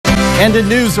And in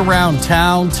news around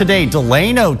town today,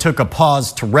 Delano took a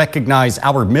pause to recognize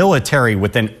our military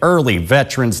with an early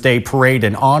Veterans Day parade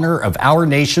in honor of our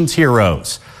nation's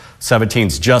heroes.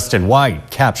 17's Justin White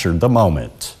captured the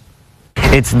moment.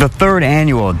 It's the third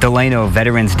annual Delano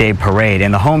Veterans Day Parade,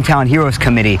 and the Hometown Heroes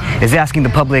Committee is asking the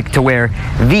public to wear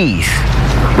these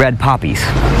red poppies.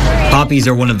 Poppies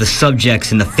are one of the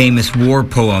subjects in the famous war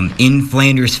poem In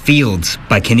Flanders Fields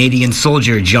by Canadian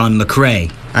soldier John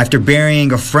McCrae. After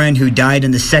burying a friend who died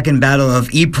in the Second Battle of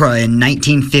Ypres in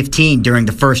 1915 during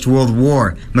the First World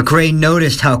War, McCrae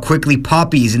noticed how quickly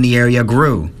poppies in the area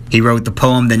grew. He wrote the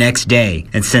poem the next day,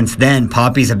 and since then,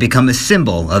 poppies have become a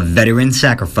symbol of veteran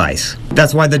sacrifice.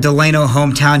 That's why the Delano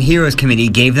Hometown Heroes Committee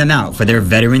gave them out for their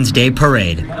Veterans Day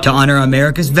Parade to honor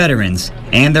America's veterans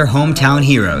and their hometown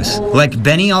heroes, like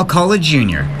Benny Alcala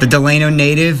Jr., the Delano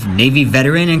native, Navy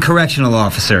veteran and correctional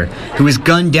officer who was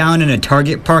gunned down in a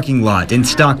Target parking lot in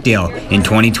Stockdale in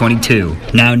 2022,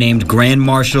 now named Grand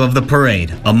Marshal of the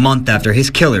Parade a month after his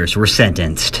killers were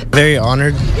sentenced. Very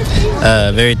honored,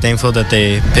 very thankful that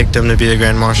they picked him to be the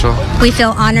Grand Marshal. We feel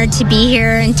honored to be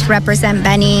here and to represent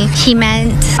Benny. He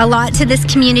meant a lot to this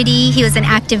community. He was an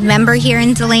active member here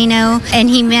in Delano, and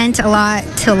he meant a lot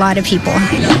to a lot of people.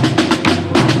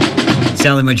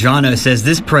 Sally Madrano says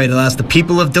this parade allows the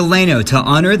people of Delano to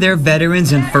honor their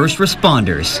veterans and first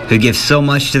responders who give so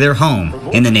much to their home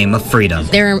in the name of freedom.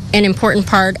 They're an important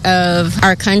part of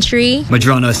our country.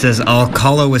 Madrano says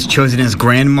Alcala was chosen as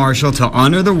Grand Marshal to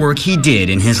honor the work he did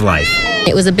in his life.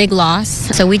 It was a big loss,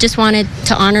 so we just wanted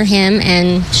to honor him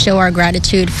and show our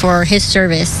gratitude for his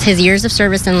service, his years of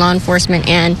service in law enforcement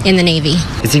and in the Navy.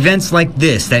 It's events like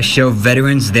this that show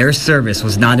veterans their service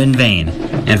was not in vain,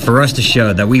 and for us to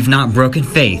show that we've not broken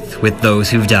faith with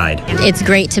those who've died. It's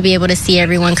great to be able to see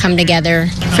everyone come together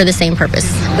for the same purpose.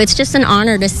 It's just an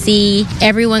honor to see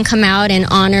everyone come out and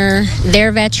honor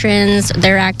their veterans,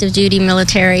 their active duty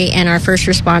military, and our first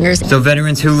responders. So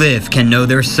veterans who live can know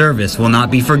their service will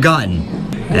not be forgotten,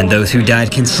 and those who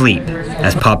died can sleep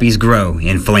as poppies grow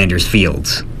in Flanders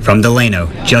Fields. From Delano,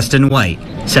 Justin White,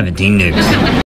 17 News.